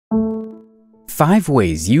5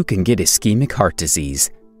 ways you can get ischemic heart disease.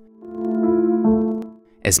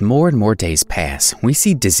 As more and more days pass, we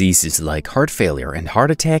see diseases like heart failure and heart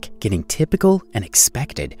attack getting typical and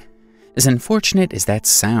expected. As unfortunate as that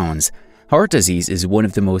sounds, heart disease is one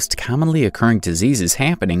of the most commonly occurring diseases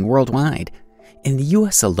happening worldwide. In the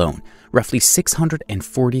US alone, roughly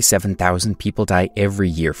 647,000 people die every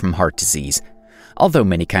year from heart disease. Although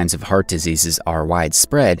many kinds of heart diseases are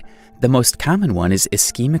widespread, the most common one is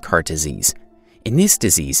ischemic heart disease. In this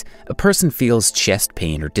disease, a person feels chest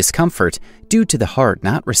pain or discomfort due to the heart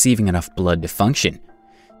not receiving enough blood to function.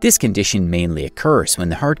 This condition mainly occurs when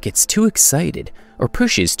the heart gets too excited or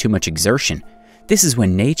pushes too much exertion. This is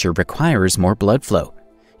when nature requires more blood flow.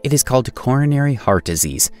 It is called coronary heart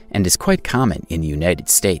disease and is quite common in the United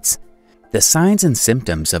States. The signs and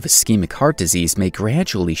symptoms of ischemic heart disease may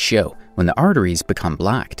gradually show when the arteries become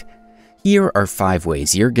blocked. Here are 5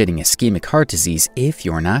 ways you're getting ischemic heart disease if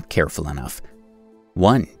you're not careful enough.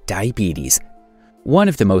 1. Diabetes. One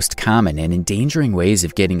of the most common and endangering ways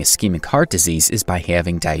of getting ischemic heart disease is by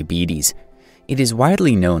having diabetes. It is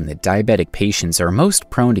widely known that diabetic patients are most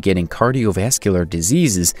prone to getting cardiovascular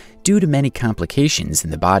diseases due to many complications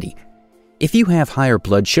in the body. If you have higher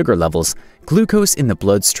blood sugar levels, glucose in the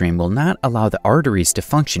bloodstream will not allow the arteries to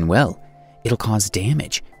function well. It'll cause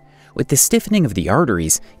damage. With the stiffening of the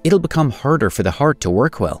arteries, it'll become harder for the heart to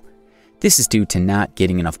work well. This is due to not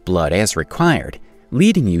getting enough blood as required,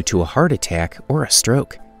 leading you to a heart attack or a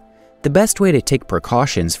stroke. The best way to take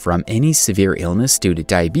precautions from any severe illness due to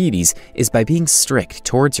diabetes is by being strict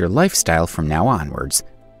towards your lifestyle from now onwards.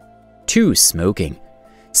 2. Smoking.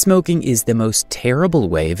 Smoking is the most terrible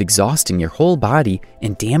way of exhausting your whole body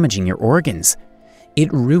and damaging your organs.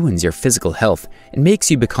 It ruins your physical health and makes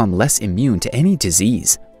you become less immune to any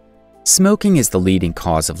disease. Smoking is the leading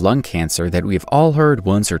cause of lung cancer that we've all heard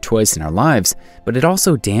once or twice in our lives, but it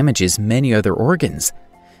also damages many other organs.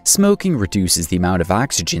 Smoking reduces the amount of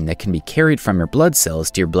oxygen that can be carried from your blood cells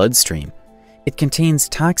to your bloodstream. It contains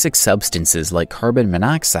toxic substances like carbon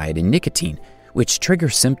monoxide and nicotine, which trigger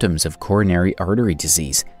symptoms of coronary artery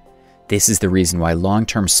disease. This is the reason why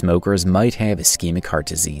long-term smokers might have ischemic heart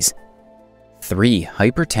disease. 3.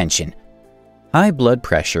 Hypertension. High blood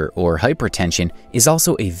pressure or hypertension is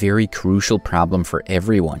also a very crucial problem for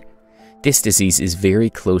everyone. This disease is very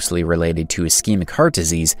closely related to ischemic heart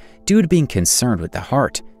disease due to being concerned with the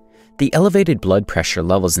heart. The elevated blood pressure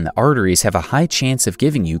levels in the arteries have a high chance of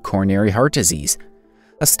giving you coronary heart disease.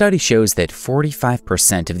 A study shows that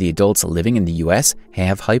 45% of the adults living in the US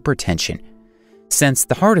have hypertension. Since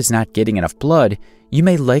the heart is not getting enough blood, you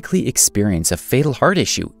may likely experience a fatal heart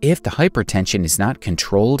issue if the hypertension is not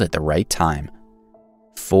controlled at the right time.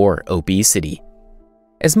 4. Obesity.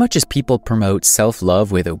 As much as people promote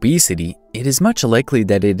self-love with obesity, it is much likely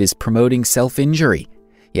that it is promoting self-injury.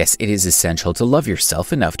 Yes, it is essential to love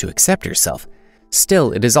yourself enough to accept yourself.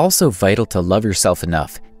 Still, it is also vital to love yourself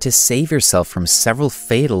enough to save yourself from several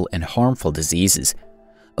fatal and harmful diseases.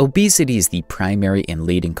 Obesity is the primary and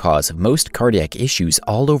leading cause of most cardiac issues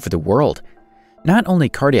all over the world. Not only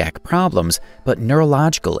cardiac problems, but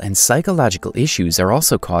neurological and psychological issues are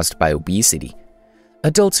also caused by obesity.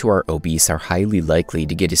 Adults who are obese are highly likely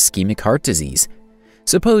to get ischemic heart disease.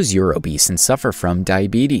 Suppose you're obese and suffer from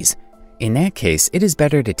diabetes. In that case, it is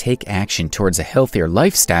better to take action towards a healthier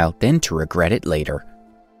lifestyle than to regret it later.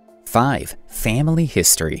 5. Family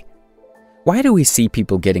history. Why do we see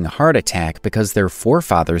people getting a heart attack because their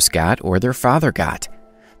forefathers got or their father got?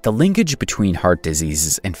 The linkage between heart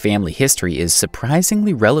diseases and family history is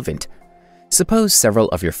surprisingly relevant. Suppose several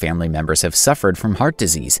of your family members have suffered from heart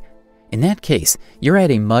disease. In that case, you're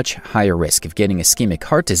at a much higher risk of getting ischemic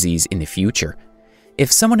heart disease in the future.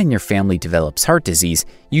 If someone in your family develops heart disease,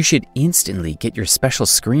 you should instantly get your special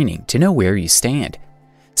screening to know where you stand.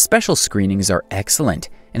 Special screenings are excellent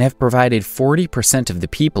and have provided 40% of the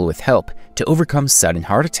people with help to overcome sudden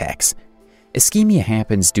heart attacks. Ischemia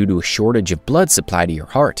happens due to a shortage of blood supply to your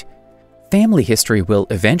heart. Family history will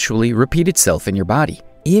eventually repeat itself in your body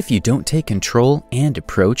if you don't take control and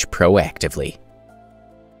approach proactively.